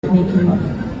Makin.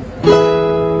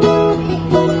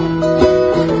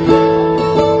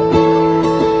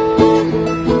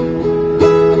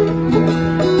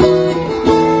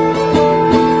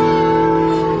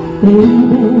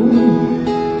 Baby,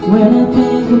 when I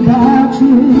think about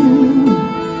you,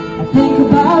 I think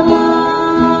about love.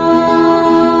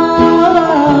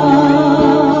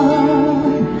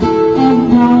 And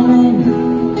darling,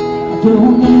 I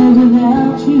don't live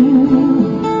without you.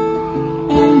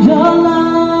 And your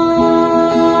love,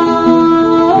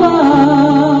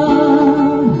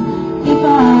 if I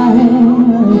had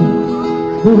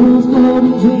those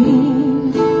golden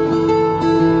dreams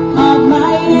of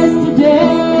my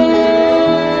yesterday,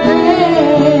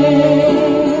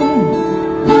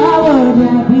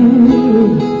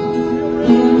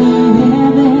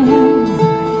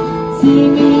 see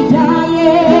me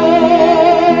dying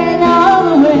all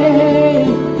the way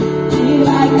till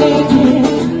I make it.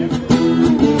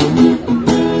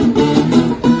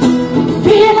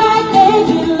 Feel like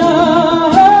making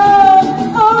love,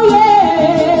 oh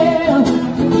yeah.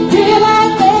 Feel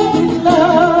like making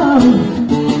love.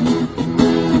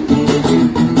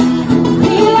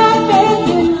 Feel like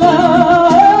making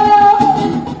love.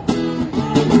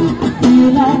 Feel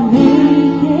like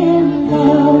making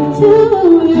love to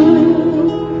you.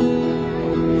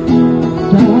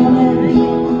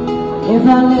 If I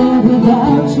live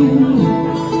without you,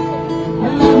 I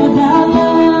live without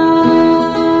love.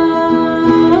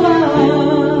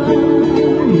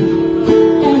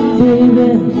 And baby,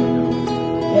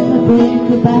 if I think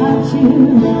about you,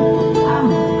 I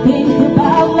think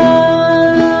about love.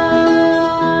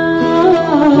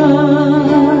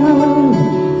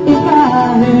 If I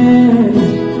had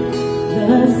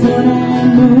the sun and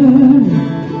moon,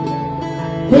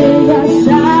 they are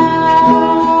shining.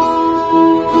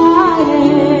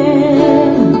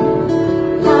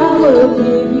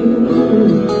 Give you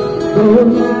gold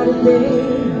night and day.